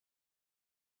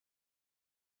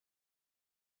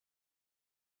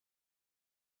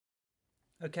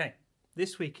Okay,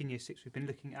 this week in Year 6 we've been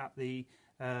looking at the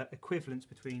equivalence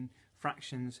between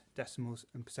fractions, decimals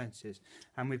and percentages,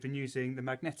 and we've been using the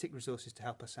magnetic resources to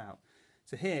help us out.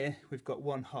 So here we've got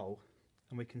one whole,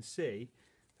 and we can see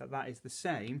that that is the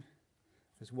same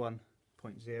as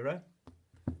 1.0,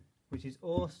 which is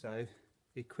also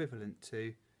equivalent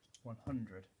to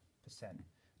 100%. And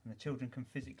the children can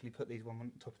physically put these one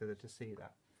on top of the other to see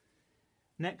that.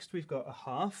 Next we've got a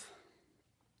half,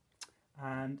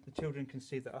 and the children can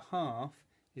see that a half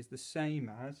is the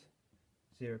same as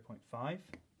 0.5,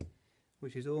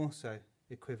 which is also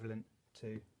equivalent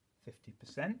to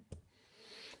 50%.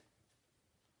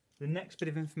 The next bit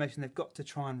of information they've got to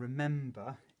try and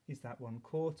remember is that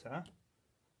 1/4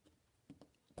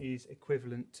 is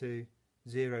equivalent to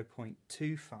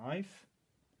 0.25,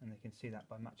 and they can see that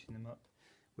by matching them up,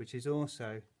 which is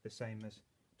also the same as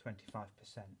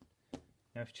 25%.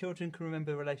 Now, if children can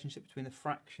remember the relationship between the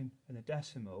fraction and the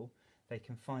decimal, they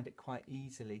can find it quite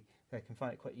easily. They can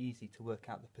find it quite easy to work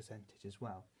out the percentage as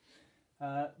well.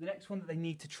 The next one that they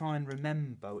need to try and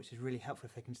remember, which is really helpful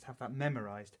if they can just have that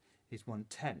memorised, is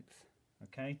 1/10.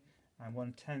 Okay, and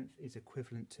 1/10 is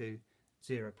equivalent to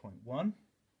 0.1.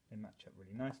 They match up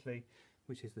really nicely,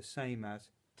 which is the same as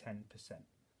 10%.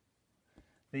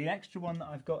 The extra one that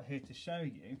I've got here to show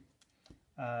you,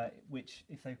 which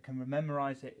if they can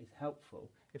memorise it is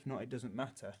helpful, if not it doesn't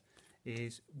matter,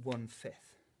 is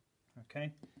 1/5.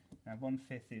 Okay, now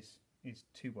 1/5 is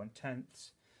 2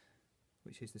 1/10ths,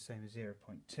 which is the same as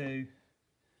 0.2,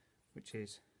 which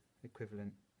is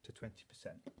equivalent to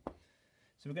 20%.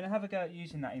 So we're going to have a go at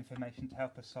using that information to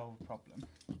help us solve a problem.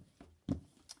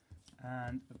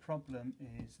 And the problem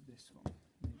is this one.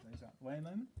 Move those out of the way a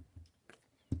moment.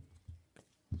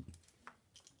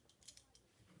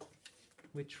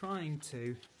 We're trying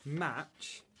to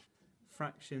match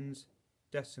fractions,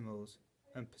 decimals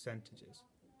and percentages.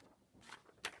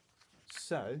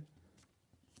 So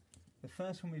the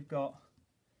first one we've got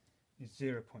is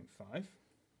 0.5,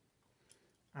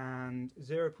 and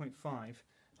 0.5,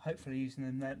 hopefully using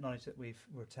the knowledge that we've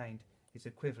retained, is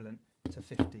equivalent to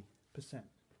 50%.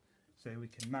 So we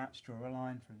can draw a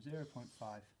line from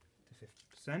 0.5 to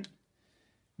 50%.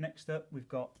 Next up we've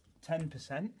got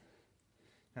 10%.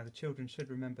 Now the children should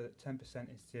remember that 10%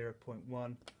 is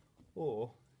 0.1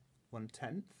 or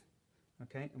 1/10,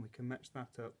 okay, and we can match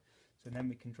that up. So then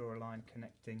we can draw a line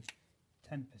connecting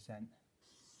 10%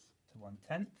 to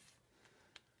 1/10.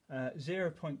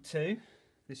 0.2,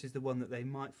 this is the one that they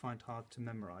might find hard to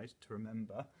memorise, to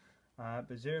remember,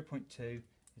 but 0.2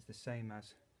 is the same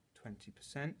as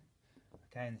 20%.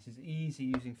 Okay, and this is easy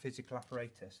using physical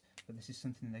apparatus, but this is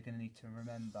something they're going to need to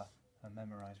remember and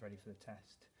memorise ready for the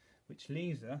test. Which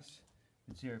leaves us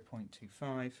with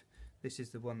 0.25. This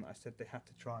is the one that I said they had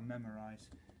to try and memorise,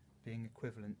 being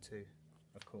equivalent to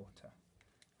 1/4.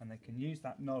 And they can use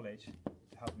that knowledge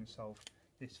to help them solve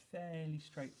this fairly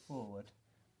straightforward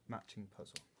matching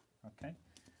puzzle. Okay.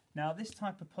 Now this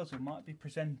type of puzzle might be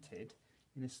presented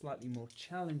in a slightly more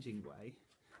challenging way,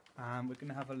 and we're going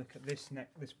to have a look at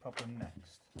this problem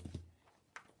next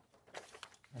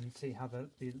and see how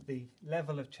the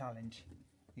level of challenge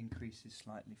increases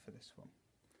slightly for this one.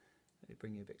 Let me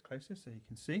bring you a bit closer so you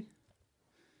can see.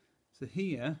 So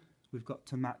here we've got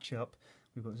to match up.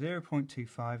 We've got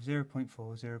 0.25,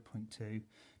 0.4, 0.2,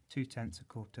 2/10,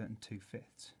 1/4 and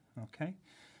 2/5. Okay.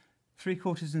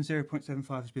 3/4 and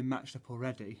 0.75 has been matched up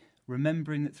already.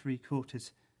 Remembering that 3/4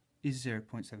 is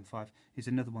 0.75 is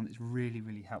another one that's really,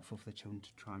 really helpful for the children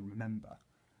to try and remember.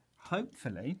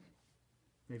 Hopefully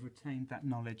they've retained that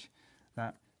knowledge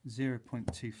that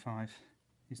 0.25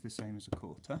 is the same as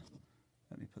 1/4.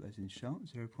 Let me put those in shot.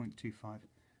 0.25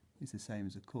 is the same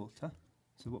as 1/4.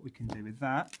 So what we can do with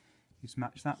that is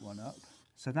match that one up.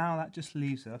 So now that just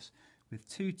leaves us with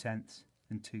 2/10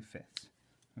 and 2/5.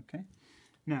 Okay.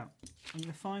 Now I'm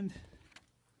going to find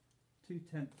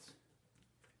 2/10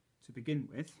 to begin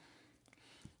with,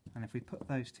 and if we put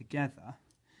those together,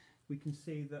 we can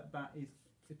see that that is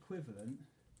equivalent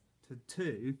to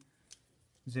 2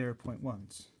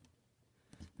 0.1s.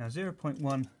 Now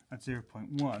 0.1 and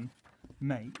 0.1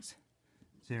 makes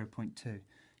 0.2.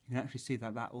 You can actually see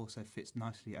that that also fits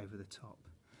nicely over the top.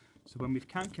 So when we've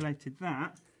calculated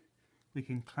that, we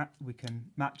can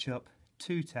match up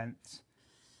 2/10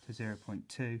 to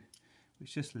 0.2,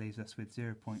 which just leaves us with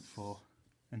 0.4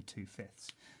 and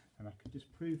 2/5. And I can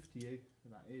just prove to you that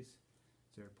that is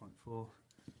 0.4,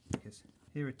 because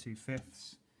here are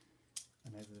 2/5,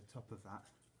 and over the top of that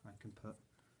I can put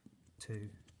 2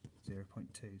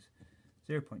 0.2s.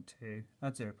 0.2,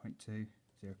 add 0.2,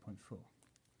 0.4.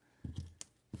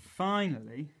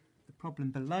 Finally, the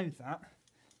problem below that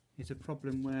is a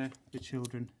problem where the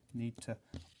children need to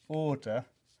order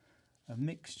a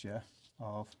mixture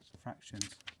of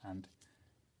fractions and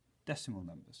decimal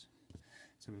numbers.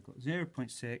 So we've got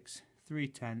 0.6,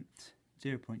 3/10,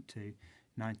 0.2,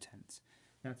 9/10.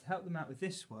 Now to help them out with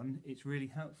this one, it's really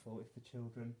helpful if the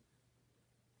children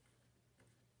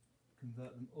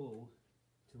convert them all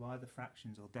to either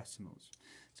fractions or decimals.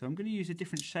 So I'm going to use a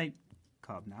different shape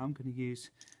card now. I'm going to use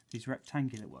these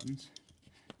rectangular ones.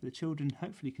 The children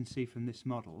hopefully can see from this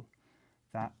model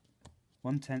that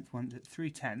 1/10,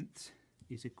 3/10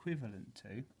 is equivalent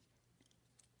to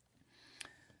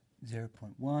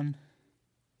 0.1,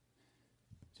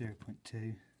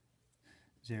 0.2,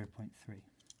 0.3.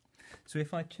 So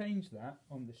if I change that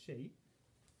on the sheet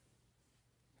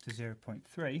to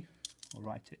 0.3, or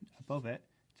write it above it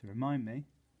to remind me,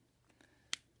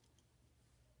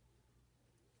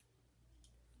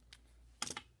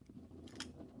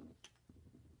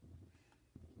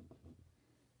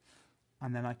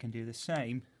 and then I can do the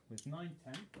same with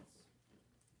 9/10. So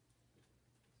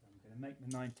I'm going to make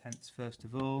the 9/10 first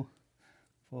of all.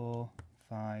 4,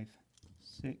 5,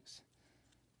 6,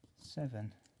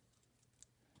 7,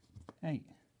 8,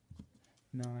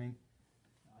 9.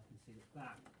 I can see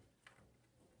that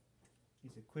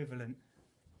is equivalent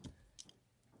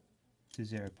to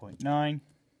 0.9.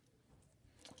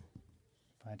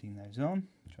 Adding those on,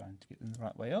 trying to get them the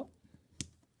right way up.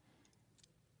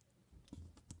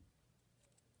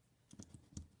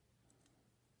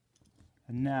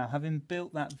 And now, having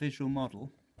built that visual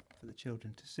model for the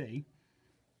children to see,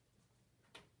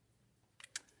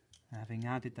 having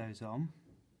added those on,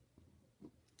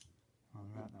 I'll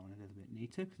write that one a little bit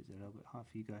neater because it's a little bit hard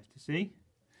for you guys to see.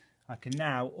 I can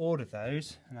now order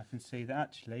those, and I can see that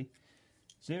actually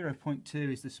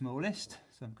 0.2 is the smallest,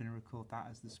 so I'm going to record that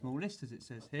as the smallest as it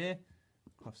says here,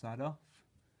 cross that off.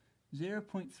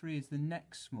 0.3 is the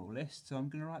next smallest, so I'm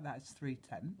going to write that as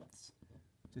 3/10,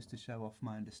 just to show off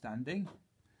my understanding.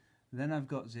 Then I've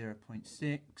got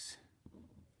 0.6,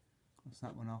 cross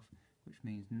that one off, which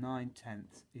means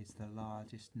 9/10 is the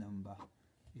largest number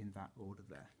in that order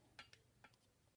there.